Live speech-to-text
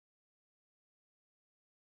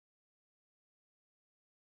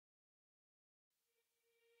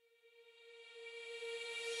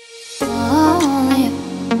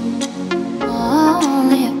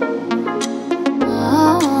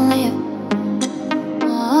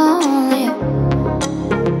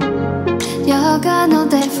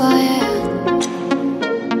fire.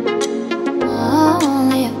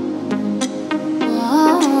 Only you,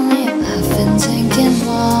 only you. I've been drinking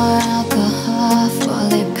more alcohol for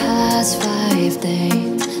the past 5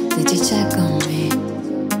 days. Did you check on me?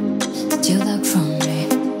 Did you look from me?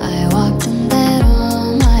 I walked in that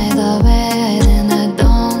room either way, and I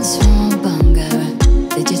don't smoke bunga.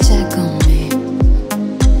 Did you check on me?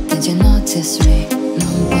 Did you notice me?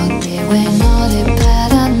 Nobody we know the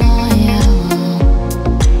paranoia.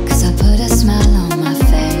 Cause I put a smile on my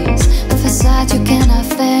face, a facade you cannot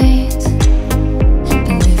fake.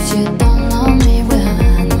 And if you don't know me well,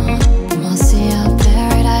 I know you won't see how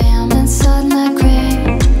buried I am inside my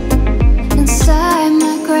grave. Inside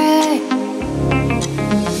my grave.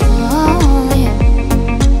 Only you,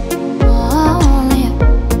 only you,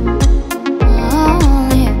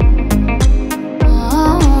 only you,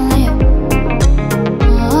 only you,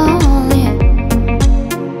 only you,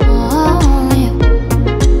 only you,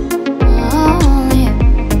 only you,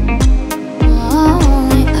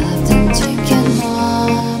 only. I've been drinking more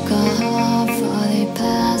alcohol for the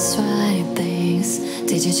past 5 days.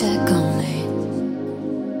 Did you check on me?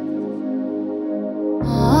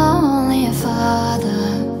 Only your father.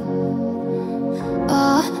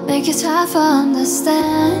 Oh, make it hard for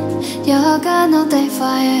understand. You're got no day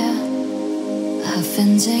fire. I've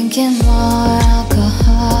been drinking more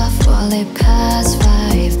alcohol for the past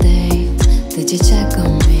 5 days. Did you check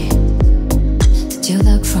on me? Did you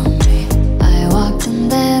look from me? I walked in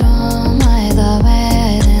that room either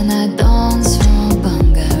way, and I don't smoke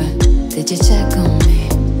bunga. Did you check on me?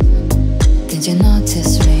 Did you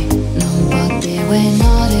notice me? Nobody we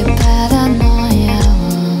know the paranoia.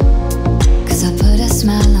 Cause I put a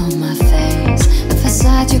smile on my face, a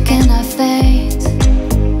facade you cannot fake.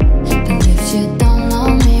 And if you don't know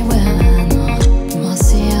me well, I know you won't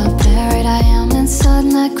see how buried I am inside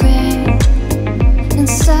my grave.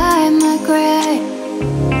 Inside my grave.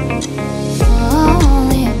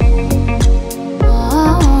 Only you,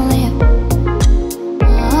 only you, only you,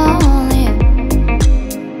 only you,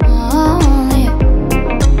 only you,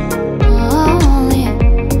 only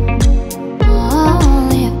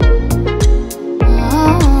you,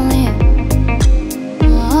 only you,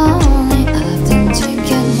 only. I've been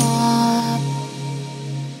drinking more.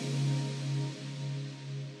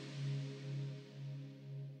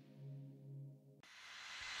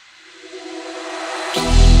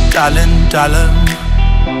 Darling, darling,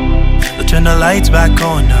 we'll turn the lights back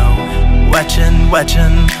on now. Watching,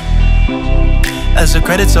 watching, as the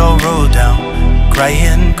credits all roll down.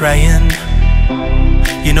 Crying, crying,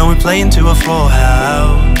 you know we're playing to a full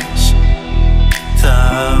house.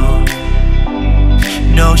 Though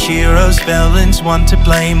no heroes, villains, one to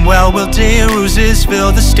blame. Well, will dear ruses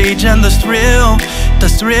fill the stage, and the thrill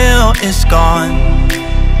is gone.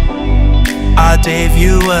 Our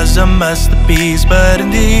debut was a masterpiece, but in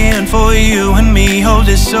the end for you and me, hold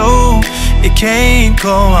it so it can't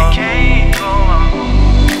go on.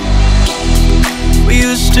 We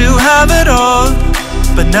used to have it all,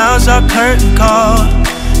 but now's our curtain call.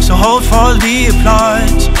 So hold for the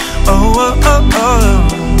applause. Oh, oh, oh,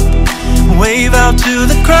 oh. Wave out to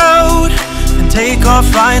the crowd and take our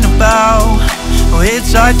final bow. Oh,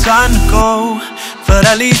 it's our time to go, but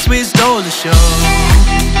at least we stole the show.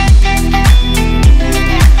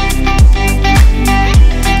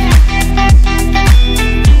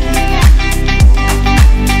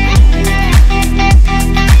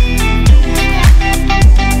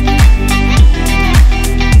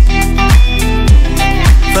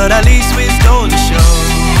 But at least we stole the show.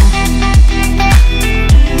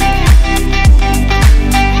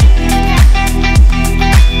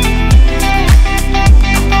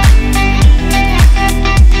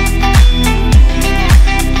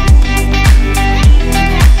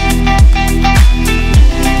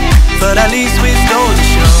 But at least we stole the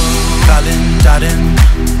show. Darling, darling,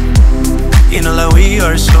 you know that we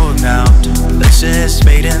are sold out. This is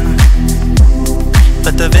fading,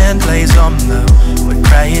 but the band plays on though. We're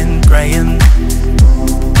crying, crying,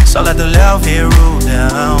 so let the love here roll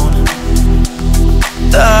down,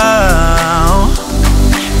 down.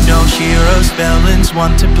 No heroes, villains,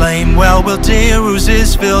 one to blame. Well, will dear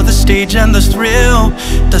ruses fill the stage, and the thrill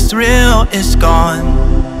is gone.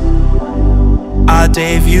 Our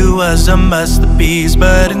debut was a masterpiece,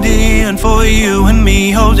 but in the end for you and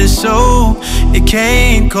me, hold it so it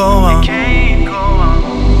can't go on.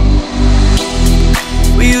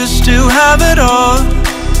 We used to have it all,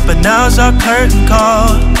 but now's our curtain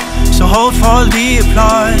call. So hold for the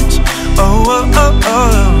applause. Oh, oh, oh,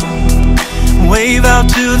 oh. Wave out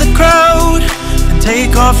to the crowd and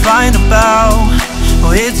take our final bow.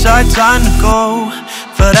 Oh, it's our time to go,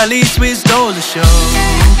 but at least we stole the show.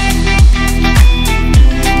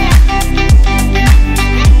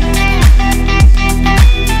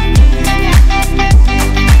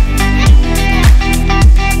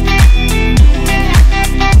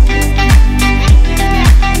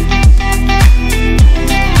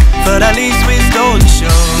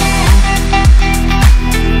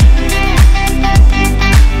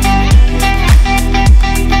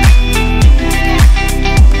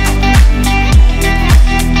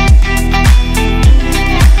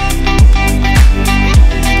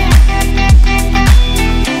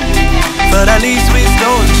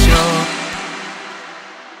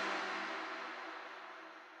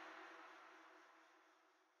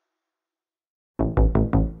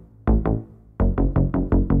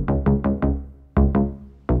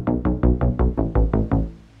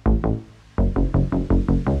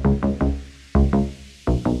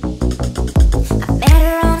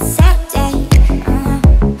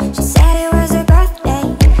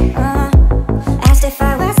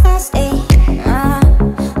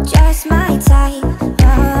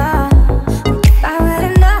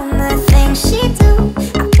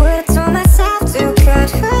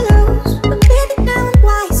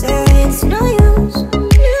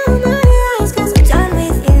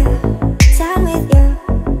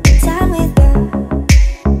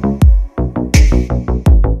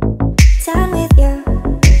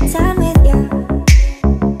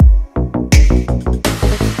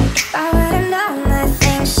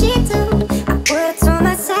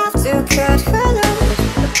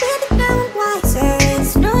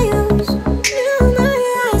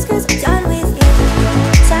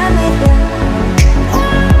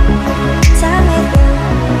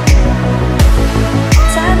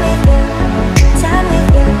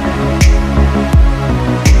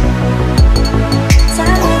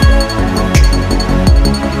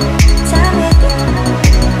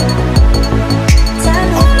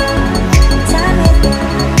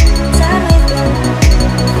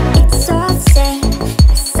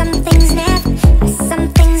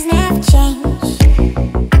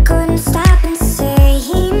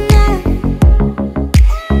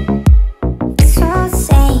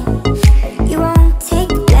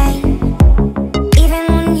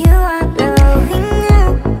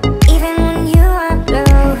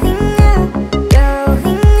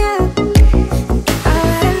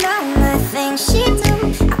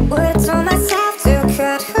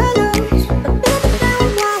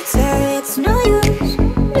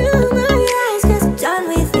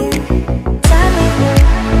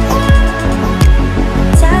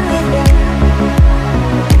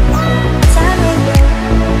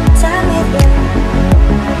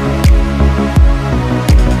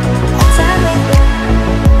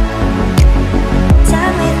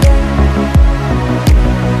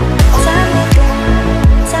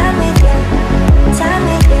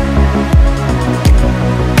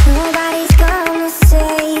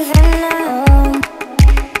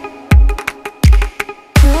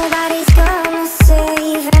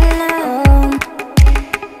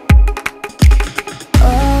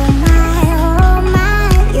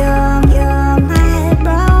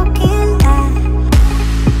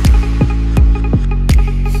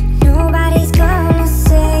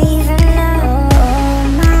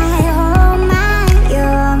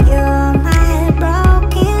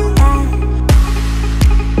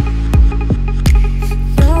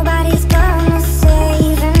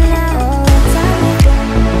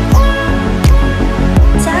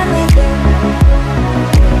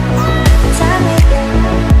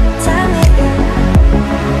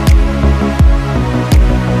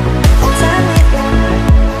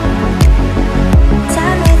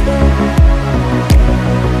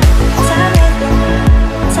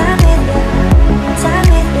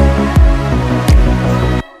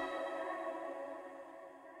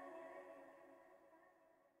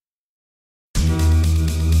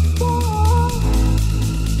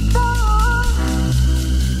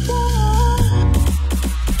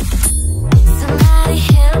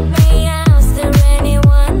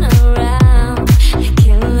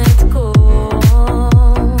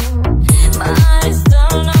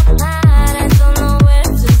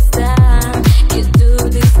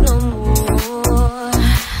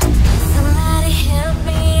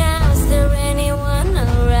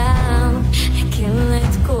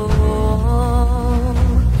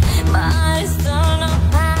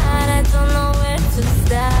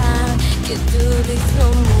 taste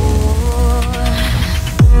no more.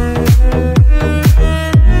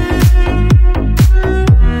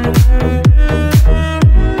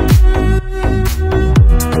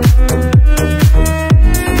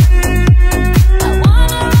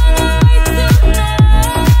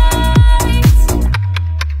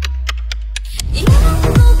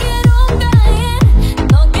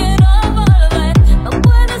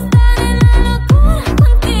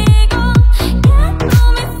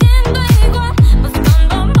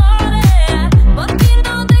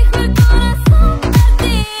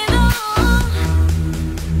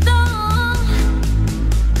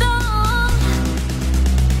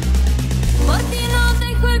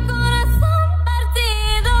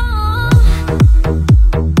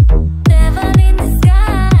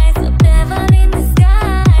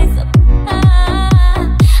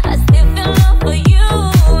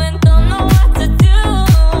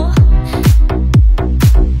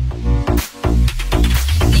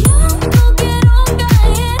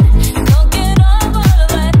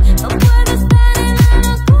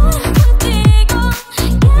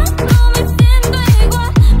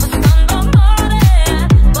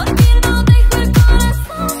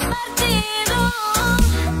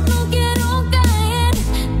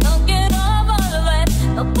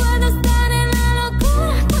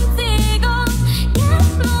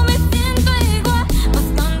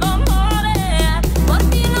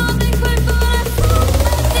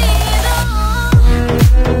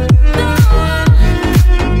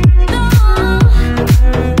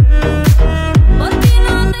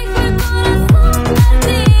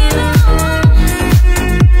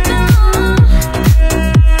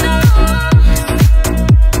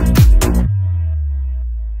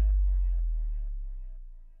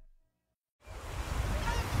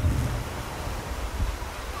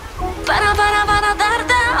 Para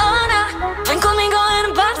darte ahora. Ven conmigo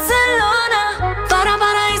en Barcelona. Para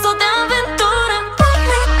paraíso de aventura.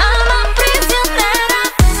 Mi alma prisionera.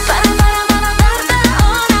 Para darte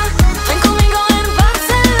ahora. Ven conmigo en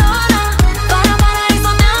Barcelona. Para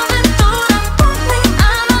paraíso de aventura. Mi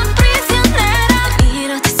alma prisionera.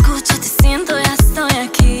 Miro, te escucho, te siento, ya estoy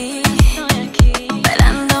aquí.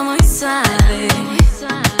 Bailando muy suave.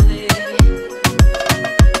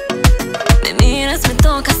 Me miras, me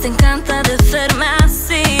tocas, te encanta de verme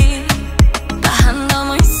así, bajando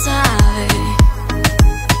muy suave.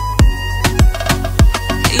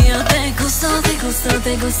 Y yo te gusto, te gusto,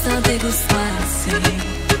 te gusto, te gusto así.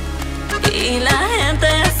 Y la gente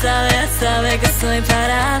ya sabe que soy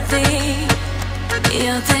para ti. Y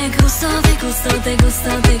yo te gusto, te gusto, te gusto,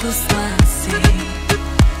 te gusto así.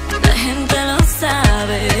 La gente lo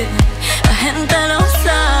sabe, la gente lo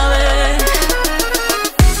sabe.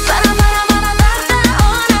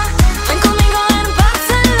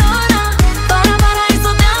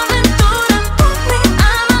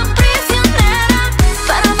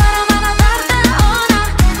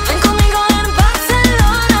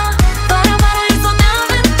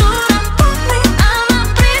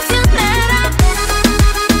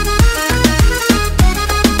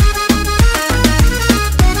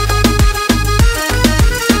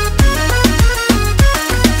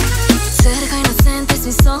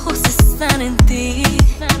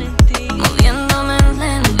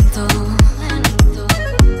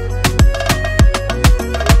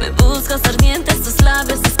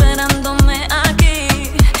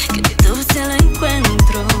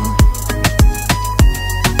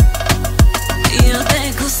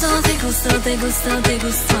 Te gusto, te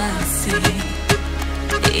gusto así.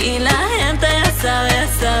 Y la gente ya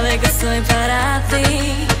sabe que soy para ti.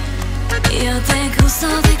 Y yo te gusto,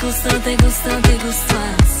 te gusto, te gusto, te gusto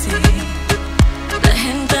así. La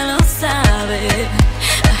gente lo sabe,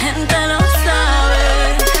 la gente lo sabe.